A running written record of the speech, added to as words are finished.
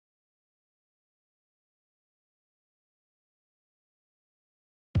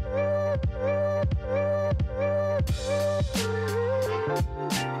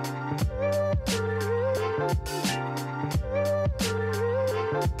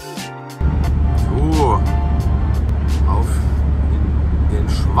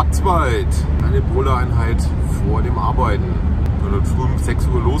Schwarzwald. Eine Boulder-Einheit vor dem Arbeiten. Ich bin heute früh um 6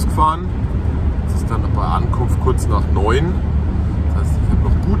 Uhr losgefahren. Es ist dann bei Ankunft kurz nach 9. Das heißt, ich habe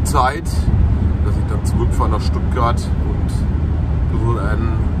noch gut Zeit, dass ich dann zurückfahre nach Stuttgart und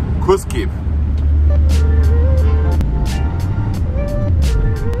einen Kurs gebe.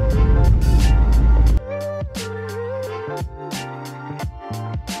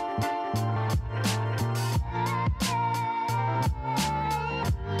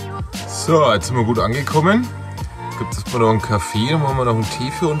 So, jetzt sind wir gut angekommen. Gibt es mal noch einen Kaffee, dann machen wir noch einen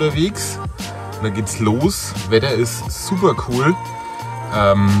Tee für unterwegs. Und dann geht's los. Wetter ist super cool.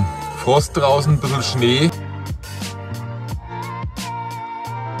 Frost draußen, ein bisschen Schnee.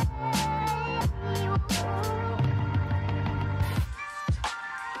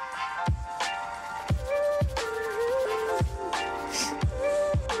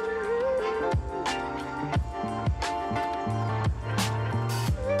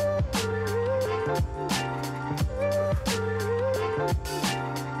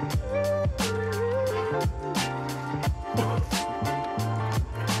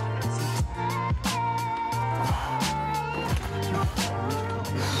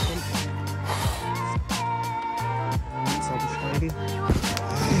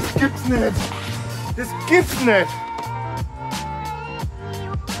 Das gibt's nicht! Das gibt's nicht!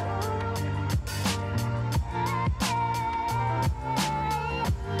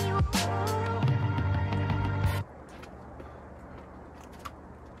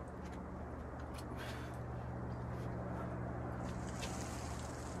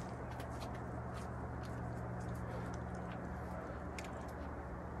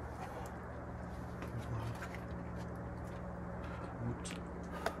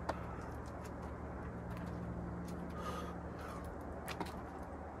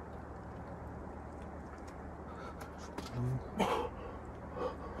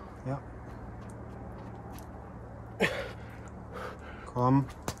 Ja. Komm.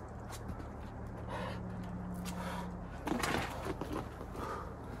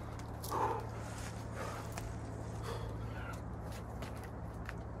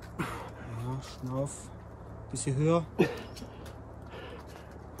 Ja, schnauf. Bisschen höher.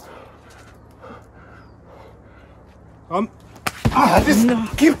 Komm. Ah, das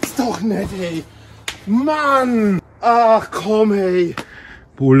gibt's doch nicht, ey. Mann! Ach komm, hey!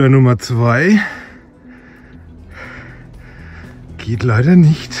 Boulder Nummer 2. Geht leider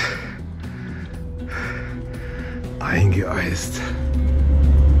nicht. Eingeeist.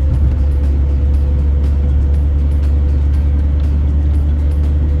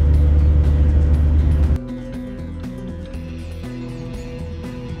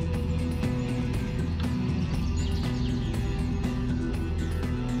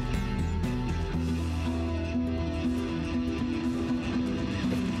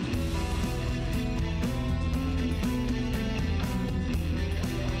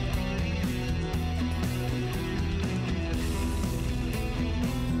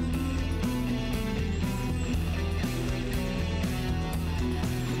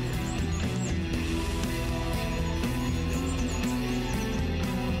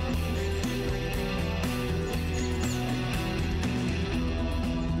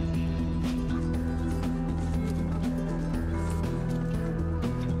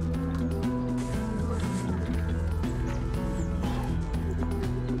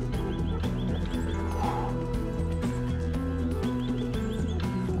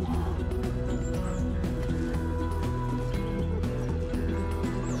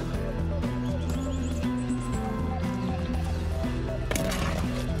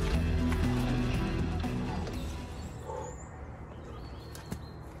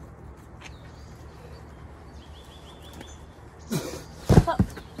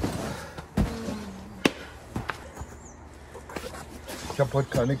 Ich habe heute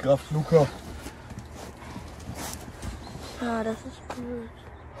keine Kraft, Luca. Ah, das ist gut.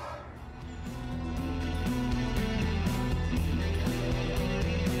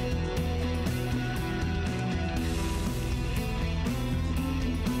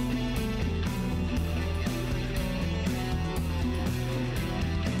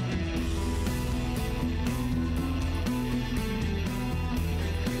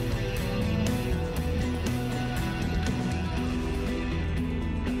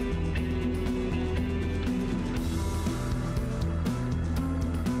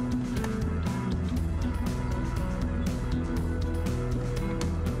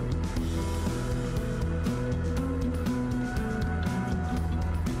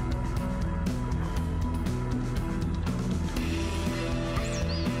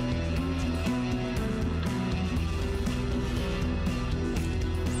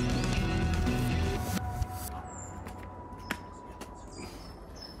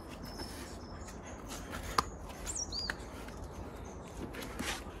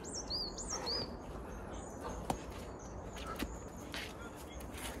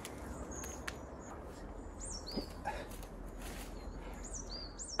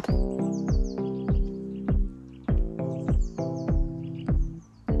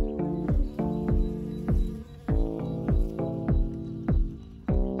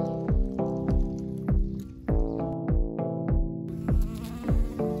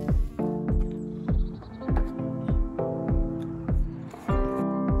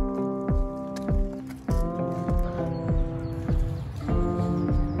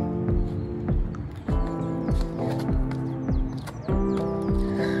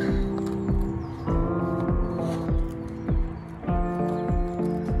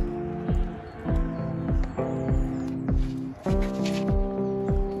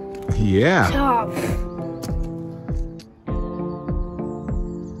 Yeah. Top.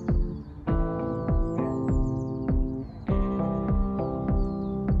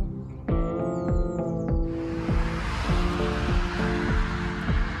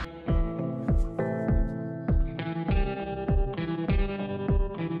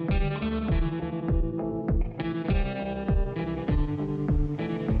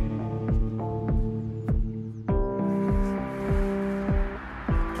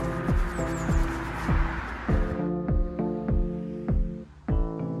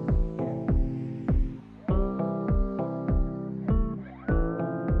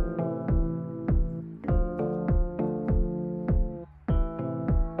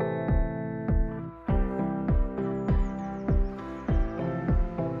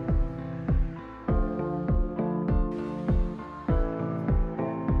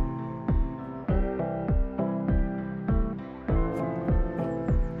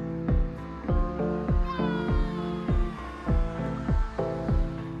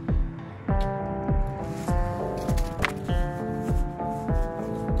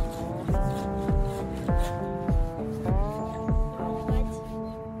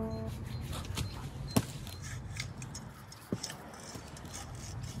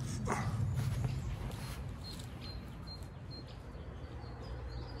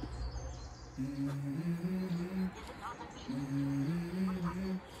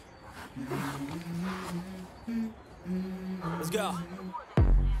 Let's go.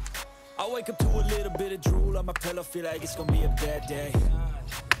 I wake up to a little bit of drool on my pillow, feel like it's gonna be a bad day.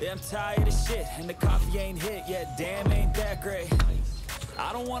 Yeah, I'm tired of shit, and the coffee ain't hit yet, damn, ain't that great.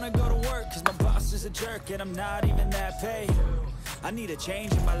 I don't wanna go to work, cause my boss is a jerk, and I'm not even that paid. I need a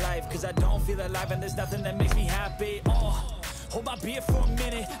change in my life, cause I don't feel alive, and there's nothing that makes me happy. Hold my beer for a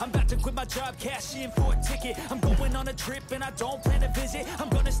minute, I'm about to quit my job, cash in for a ticket. I'm going on a trip and I don't plan to visit. I'm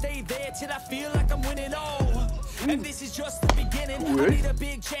gonna stay there till I feel like I'm winning, and this is just the beginning. I need a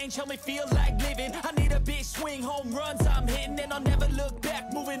big change, help me feel like living. I need a big swing, home runs I'm hitting, and I'll never look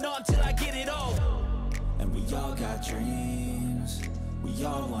back, moving on till I get it all. And we all got dreams, we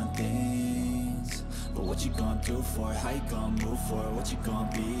all want things, but what you gonna do for it? How you gonna move for it? What you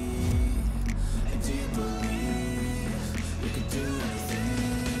gonna be? And do you believe you can do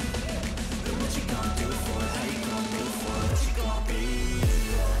anything? But what you gonna do for it? How you gonna move for it? What you gonna be?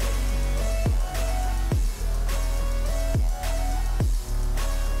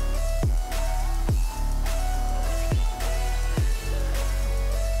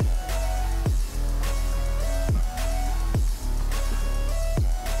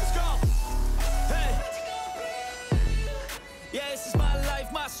 Let's go! Hey! Yeah, this is my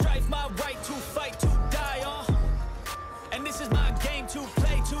life, my strife, my right to fight, to die on. And this is my game to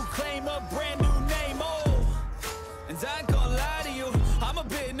play, to claim a brand new name, and I ain't gonna lie to you, I'm a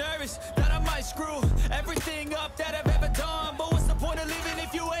bit nervous that I might screw everything up that I've ever done. But what's the point of living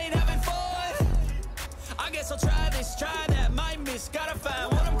if you ain't having fun? I guess I'll try this, try that, might miss, gotta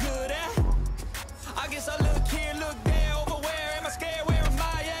find what I'm good at. I guess I look here, look there, over where am I scared, where am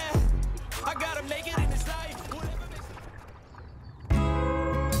I at? I gotta make it in this life, whatever makes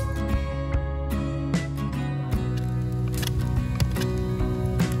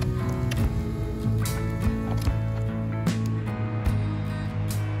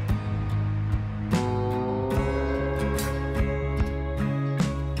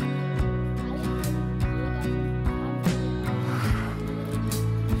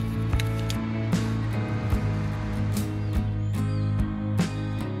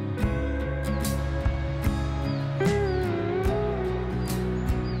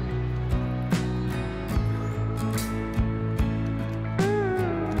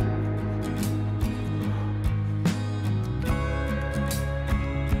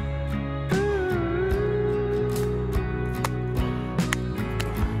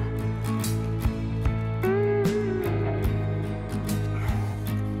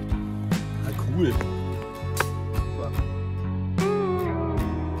Cool.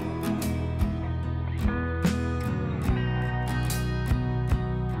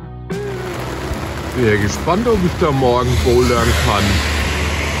 Sehr gespannt, ob ich da morgen bouldern kann.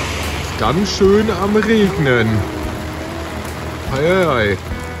 Ist ganz schön am Regnen. Hei, hei, hei.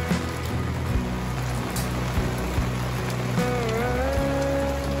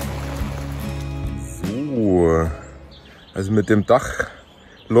 So, also mit dem Dach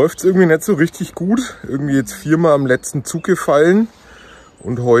läuft es irgendwie nicht so richtig gut. Irgendwie jetzt 4-mal am letzten Zug gefallen.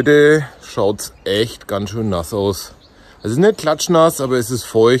 Und heute schaut es echt ganz schön nass aus. Also es ist nicht klatschnass, aber es ist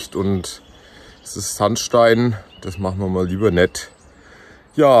feucht und es ist Sandstein. Das machen wir mal lieber nicht.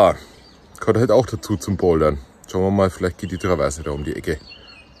 Ja, gehört halt auch dazu zum Bouldern. Schauen wir mal, vielleicht geht die Traverse da um die Ecke.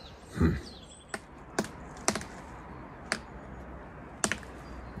 Hm.